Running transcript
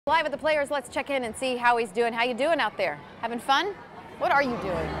Live with the players, let's check in and see how he's doing. How you doing out there? Having fun? What are you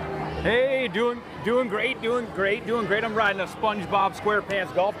doing? Hey, doing great. I'm riding a SpongeBob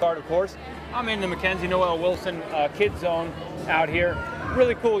SquarePants golf cart, of course. I'm in the Mackenzie Noel Wilson Kids Zone out here.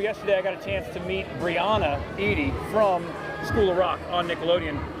 Really cool. Yesterday I got a chance to meet Brianna Edie from School of Rock on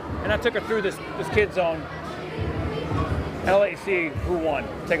Nickelodeon, and I took her through this Kids Zone. And I'll let you see who won.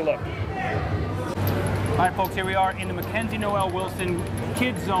 Take a look. All right, folks, here we are in the Mackenzie Noel Wilson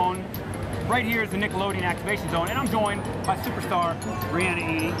Kids Zone. Right here is the Nickelodeon Activation Zone, and I'm joined by superstar Brianna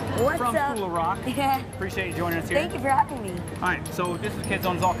Edie from School of Rock. Yeah. Appreciate you joining us here. Thank you for having me. All right, so this is the Kids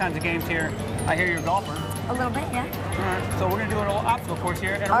Zone. There's all kinds of games here. I hear you're a golfer. A little bit, yeah. All right, so we're going to do a little obstacle course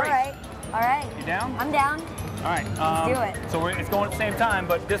here and a All race. right, all right. You down? I'm down. All right. Let's do it. So it's going at the same time,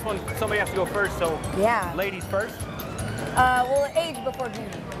 but this one, somebody has to go first, so Yeah. ladies first. Well, age before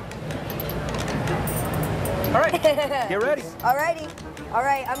beauty. All right, get ready. All righty. All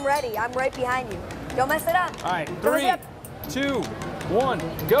right, I'm ready. I'm right behind you. Don't mess it up. All right, Don't mess 3, it up. 2, 1,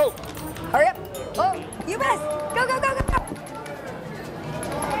 go. Hurry up. Oh, you missed. Go, go, go, go, go.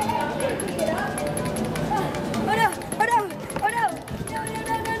 Oh, no. Oh, no. Oh, no. No, no,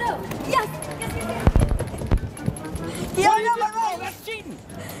 no, no, no. Yes. Yes, yes, yes. Yeah, What no, is it? my right. Oh, that's cheating.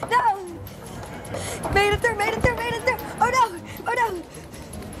 No. Made it through, made it through, made it through. Oh, no. Oh, no.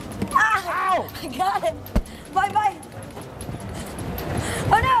 Ah. Ow. I got it. Bye, bye.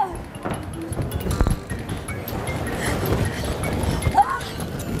 Oh, no. Ah.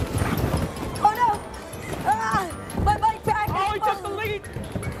 Oh, no. Ah. My bike back. Oh, he took the lead.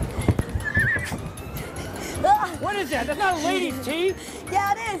 Ah. What is that? That's not a lady's tee.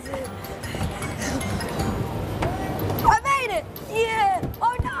 Yeah, it is. I made it. Yeah.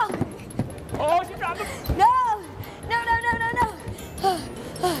 Oh, no. Oh, she dropped the... No. No, no, no, no, no.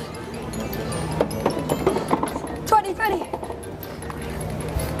 20, 20.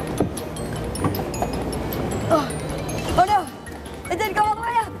 Oh no! It didn't go all the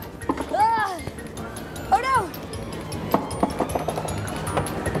way up! Ah. Oh no!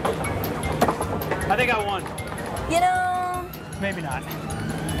 I think I won. You know... Maybe not.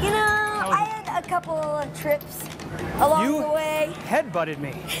 You know, I had a couple of trips along the way. You headbutted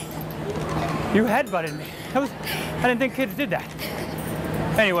me. You headbutted me. I didn't think kids did that.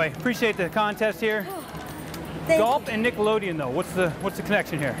 Anyway, appreciate the contest here. Golf and Nickelodeon, though. What's the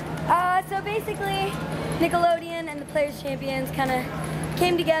connection here? So basically, Nickelodeon and the Players Champions kind of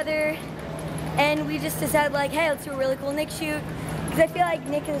came together, and we just decided, like, hey, let's do a really cool Nick shoot, because I feel like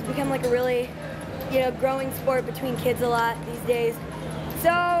Nick has become like a really, growing sport between kids a lot these days.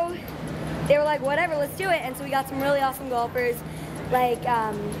 So they were like, whatever, let's do it. And so we got some really awesome golfers, like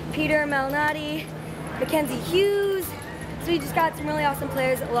Peter Malnati, Mackenzie Hughes. So we just got some really awesome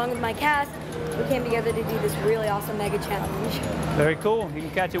players along with my cast. We came together to do this really awesome mega challenge. Very cool. You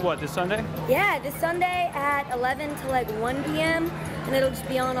can catch it, what, this Sunday? Yeah, this Sunday at 11 to like 1 p.m. and it'll just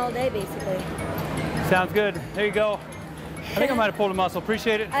be on all day, basically. Sounds good. There you go. I think I might have pulled a muscle.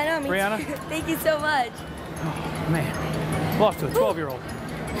 Appreciate it. I know, me Brianna. too. Thank you so much. Oh, man. Lost to a 12-year-old.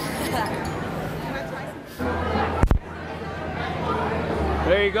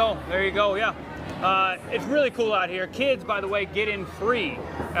 There you go. There you go. Yeah. It's really cool out here. Kids, by the way, get in free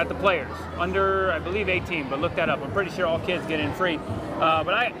at the Players. Under, I believe, 18, but look that up. I'm pretty sure all kids get in free.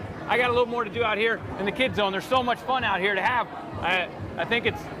 But I got a little more to do out here in the Kids Zone. There's so much fun out here to have. I think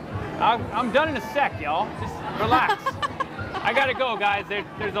it's, I'm done in a sec, y'all. Just relax. I gotta go, guys.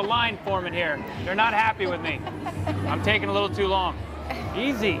 There's a line forming here. They're not happy with me. I'm taking a little too long.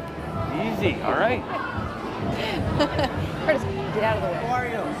 Easy, easy, all right? Curtis, get out of the way. How are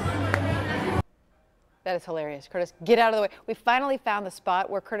you? That is hilarious. Curtis, get out of the way. We finally found the spot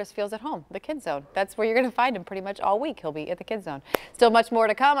where Curtis feels at home, the Kids Zone. That's where you're going to find him pretty much all week. He'll be at the Kids Zone. Still much more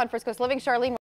to come on Frisco's Living. Charlene.